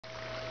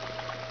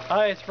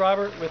Hi, it's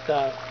Robert with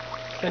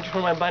Central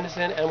 21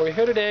 Bundeston, and we're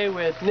here today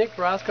with Nick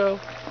Brasco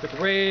with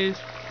Ray's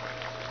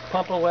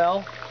Pump a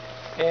Well.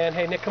 And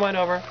hey, Nick, come on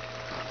over.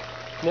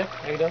 Nick,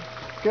 how you doing?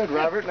 Good,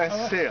 Robert. Nice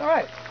to see you. All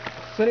right.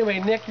 So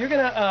anyway, Nick, you're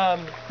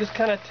gonna just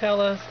kind of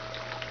tell us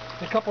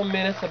in a couple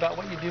minutes about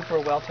what you do for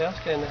a well test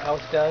and how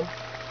it's done.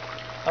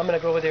 I'm gonna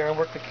go over there and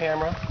work the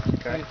camera.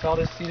 Okay.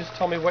 You just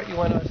tell me what you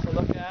want us to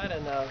look at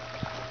and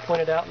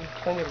point it out and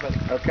explain to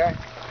everybody. Okay.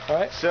 All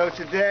right. So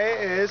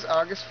today is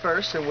August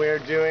 1st, and we're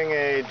doing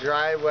a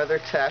dry weather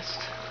test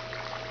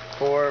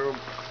for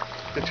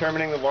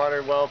determining the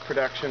water well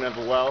production of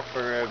a well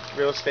for a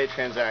real estate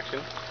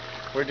transaction.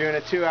 We're doing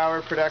a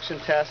 2-hour production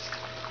test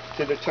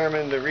to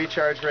determine the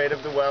recharge rate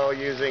of the well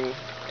using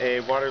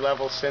a water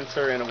level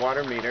sensor and a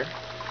water meter.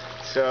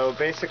 So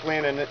basically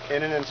in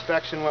an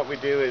inspection, what we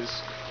do is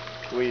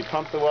we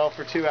pump the well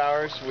for 2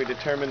 hours, we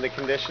determine the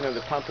condition of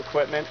the pump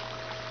equipment,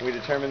 we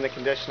determine the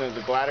condition of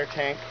the bladder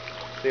tank,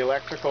 the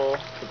electrical,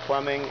 the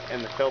plumbing,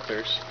 and the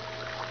filters.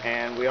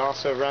 And we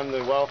also run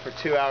the well for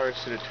 2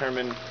 hours to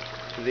determine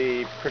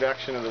the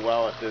production of the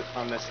well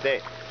on this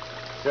date.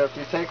 So if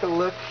you take a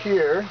look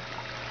here,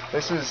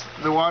 this is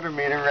the water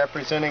meter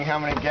representing how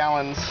many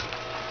gallons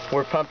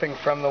we're pumping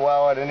from the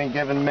well at any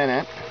given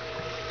minute.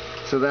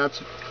 So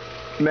that's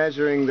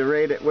measuring the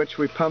rate at which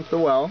we pump the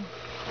well.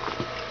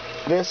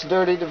 This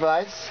dirty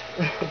device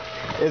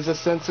is a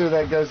sensor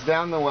that goes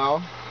down the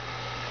well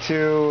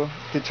to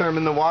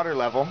determine the water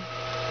level.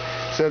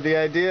 So the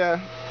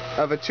idea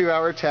of a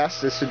 2-hour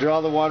test is to draw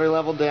the water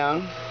level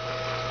down,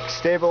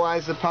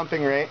 stabilize the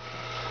pumping rate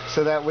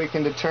so that we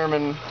can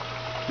determine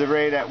the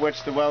rate at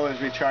which the well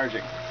is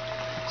recharging.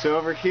 So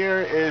over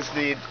here is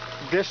the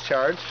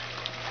discharge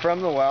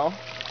from the well,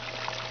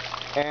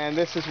 and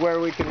this is where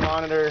we can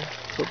monitor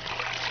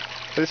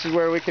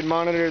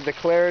the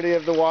clarity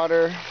of the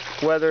water,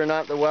 whether or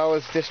not the well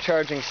is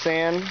discharging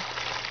sand.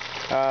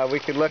 We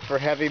could look for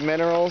heavy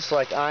minerals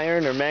like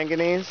iron or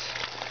manganese.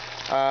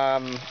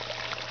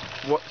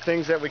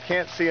 Things that we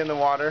can't see in the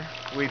water,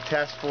 we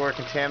test for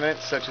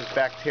contaminants such as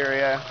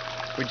bacteria.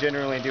 We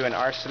generally do an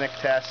arsenic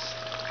test,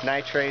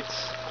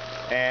 nitrates,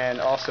 and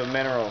also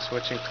minerals,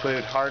 which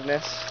include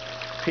hardness,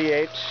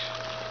 pH,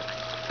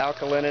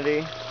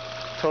 alkalinity,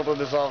 total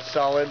dissolved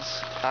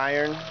solids,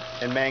 iron,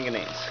 and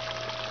manganese.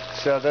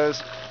 So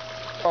those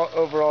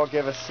overall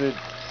give us the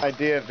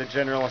idea of the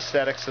general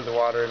aesthetics of the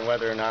water and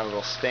whether or not it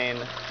will stain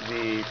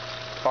the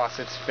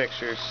faucets,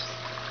 fixtures,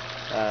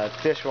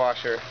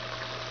 dishwasher.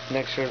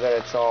 Make sure that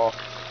it's all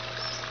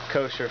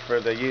kosher for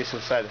the use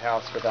inside the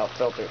house without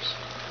filters.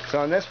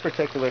 So on this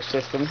particular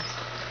system,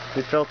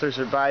 the filters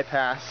are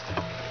bypassed,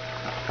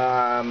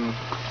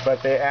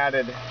 but they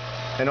added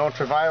an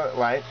ultraviolet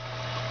light,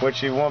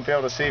 which you won't be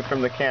able to see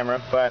from the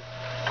camera, but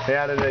they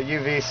added a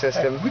UV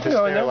system to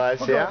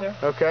sterilize. Yeah?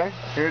 Okay.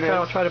 Here it is.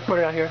 I'll try to put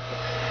it out here.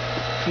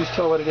 You just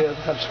tell what it is.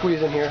 I'm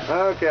squeezing here.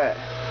 Okay.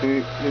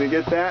 You gonna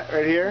get that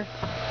right here?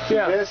 So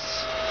yeah.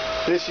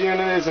 This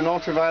unit is an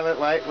ultraviolet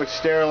light which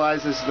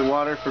sterilizes the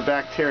water for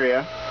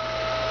bacteria.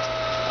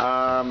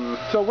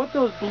 So what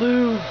those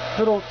blue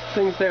little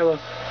things there, those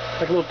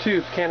like little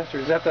tubes,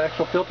 canisters, is that the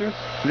actual filters?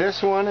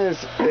 This one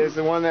is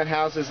the one that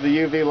houses the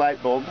UV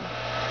light bulb,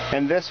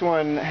 and this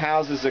one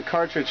houses a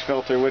cartridge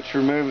filter which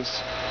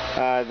removes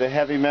the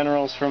heavy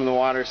minerals from the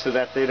water so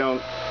that they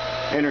don't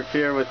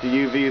interfere with the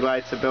UV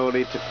light's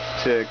ability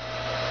to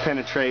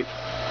penetrate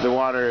the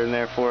water and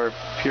therefore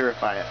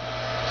purify it.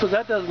 So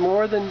that does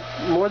more than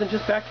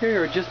just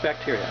bacteria, or just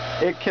bacteria?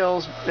 It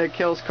kills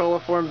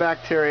coliform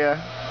bacteria,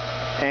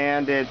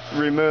 and it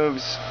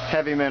removes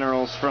heavy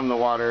minerals from the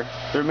water.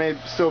 There may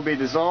still be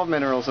dissolved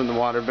minerals in the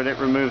water, but it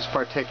removes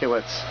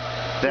particulates.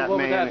 So what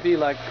would that be,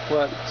 like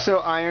what? So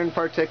iron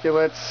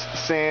particulates,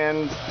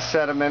 sand,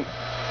 sediment,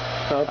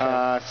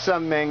 okay.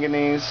 Some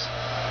manganese.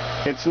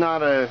 It's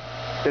not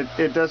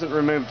it doesn't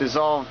remove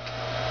dissolved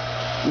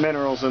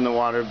minerals in the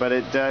water, but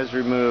it does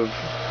remove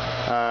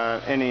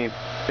any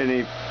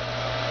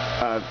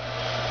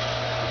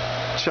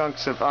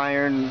chunks of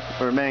iron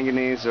or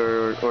manganese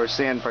or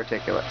sand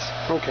particulates.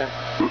 Okay.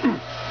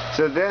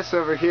 So this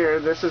over here,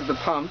 this is the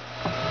pump.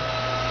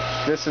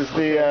 This is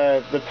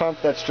the pump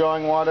that's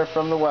drawing water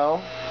from the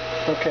well.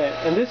 Okay,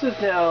 and this is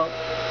now,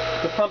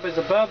 the pump is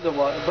above the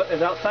well, but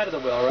is outside of the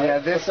well, right?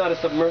 Yeah, it's not a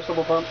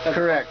submersible pump?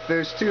 Correct.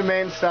 There's two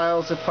main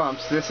styles of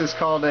pumps. This is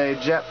called a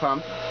jet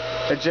pump.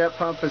 A jet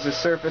pump is a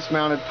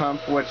surface-mounted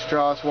pump which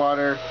draws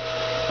water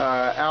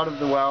out of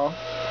the well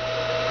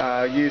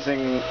using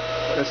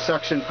a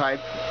suction pipe.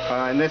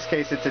 In this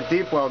case, it's a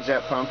deep well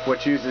jet pump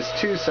which uses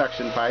 2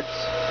 suction pipes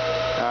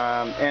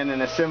and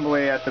an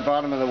assembly at the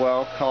bottom of the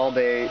well called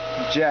a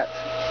jet.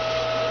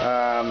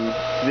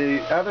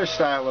 The other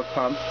style of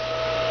pump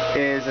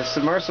is a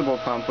submersible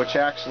pump, which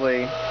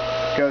actually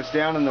goes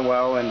down in the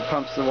well and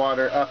pumps the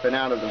water up and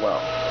out of the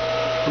well.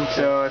 Okay.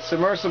 So a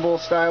submersible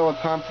style of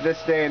pump this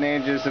day and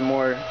age is a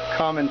more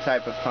common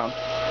type of pump,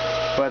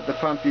 but the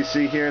pump you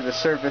see here, the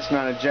surface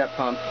mounted jet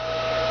pump,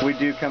 we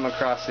do come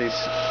across these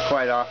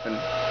quite often.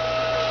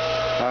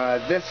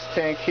 This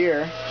tank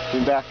here,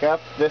 you back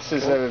up, this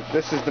is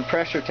the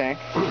pressure tank.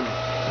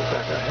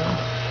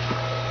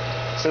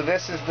 So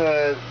this is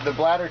the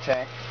bladder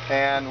tank,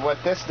 and what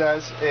this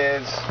does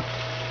is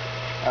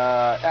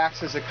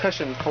acts as a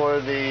cushion for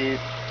the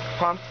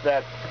pump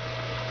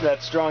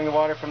that's drawing the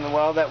water from the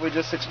well that we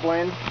just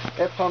explained.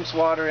 It pumps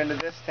water into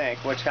this tank,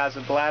 which has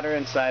a bladder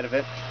inside of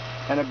it,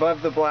 and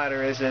above the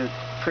bladder is a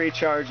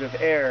pre-charge of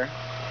air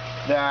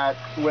that,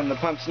 when the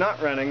pump's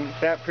not running,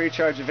 that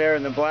pre-charge of air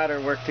and the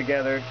bladder work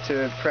together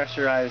to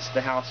pressurize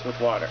the house with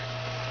water.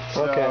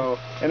 So,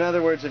 in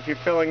other words, if you're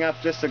filling up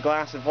just a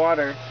glass of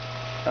water,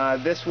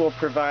 this will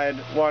provide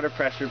water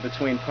pressure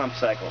between pump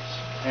cycles,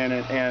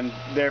 and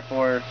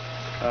therefore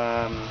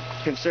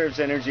conserves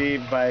energy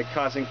by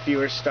causing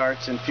fewer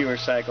starts and fewer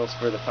cycles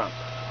for the pump.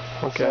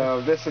 Okay.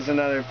 So this is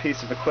another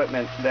piece of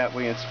equipment that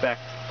we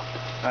inspect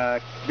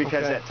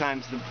because at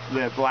times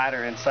the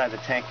bladder inside the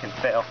tank can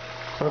fail.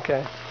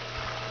 Okay.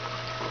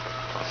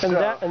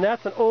 And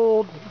that's an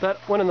old, that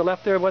one on the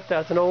left there,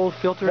 that's an old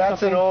filter or something?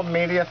 That's an old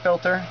media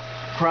filter,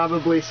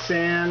 probably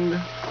sand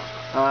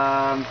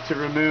to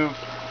remove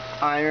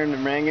iron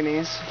and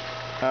manganese.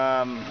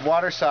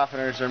 Water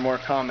softeners are more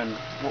common.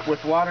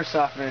 With water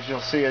softeners,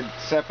 you'll see a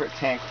separate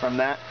tank from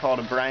that called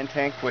a brine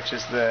tank, which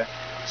is the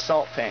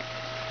salt tank,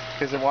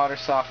 because the water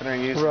softener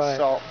uses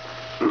salt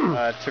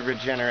to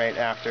regenerate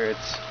after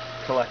it's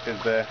collected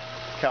the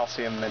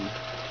calcium and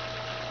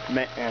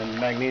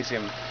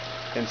magnesium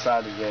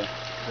inside of the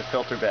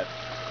filter bed.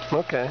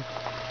 Okay.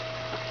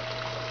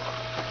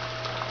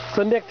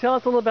 So Nick, tell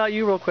us a little about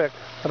you real quick,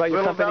 about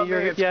your company,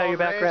 your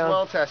background. Ray's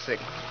Well Testing.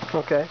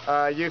 Okay.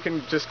 You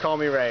can just call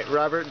me Ray.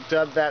 Robert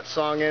dubbed that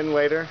song in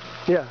later.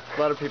 Yeah. A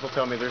lot of people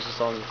tell me there's a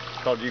song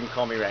called You Can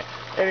Call Me Ray.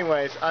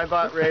 Anyways, I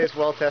bought Ray's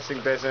Well Testing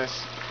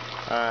business.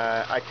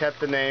 I kept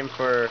the name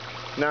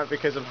not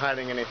because I'm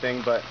hiding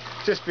anything, but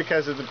just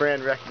because of the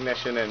brand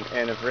recognition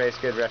and of Ray's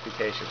good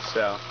reputation.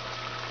 So,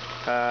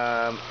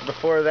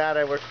 before that,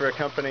 I worked for a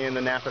company in the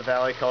Napa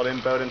Valley called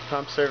Imboden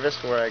Pump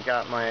Service, where I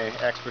got my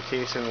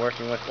expertise in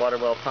working with water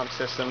well pump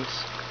systems,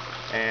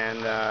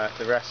 and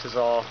the rest is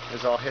all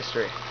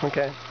history.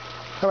 Okay.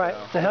 All right.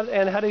 So,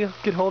 and how do you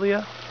get hold of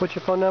you? What's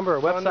your phone number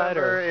or website? Phone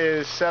number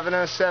is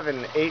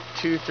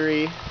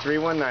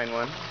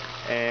 707-823-3191,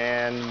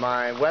 and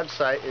my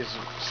website is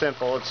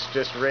simple. It's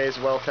just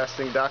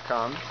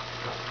rayswelltesting.com.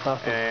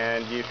 Awesome.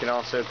 And you can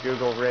also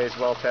Google Ray's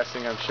Well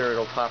Testing. I'm sure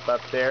it'll pop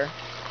up there.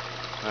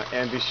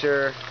 And be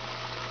sure,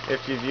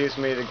 if you've used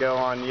me, to go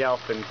on Yelp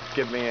and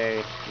give me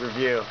a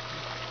review.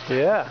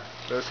 Yeah.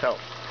 Those help.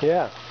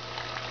 Yeah.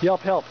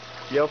 Yelp helps.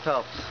 Yelp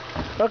helps.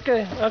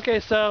 Okay,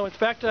 so it's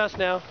back to us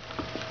now.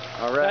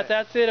 All right.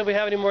 That's it. If we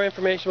have any more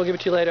information, we'll give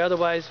it to you later.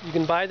 Otherwise, you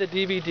can buy the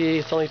DVD.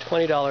 It's only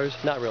 $20.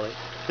 Not really.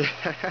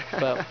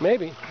 Well,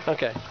 maybe.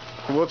 Okay.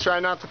 We'll try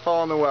not to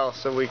fall in the well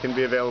so we can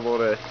be available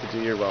to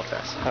do your well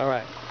test. All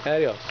right.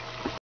 Adios.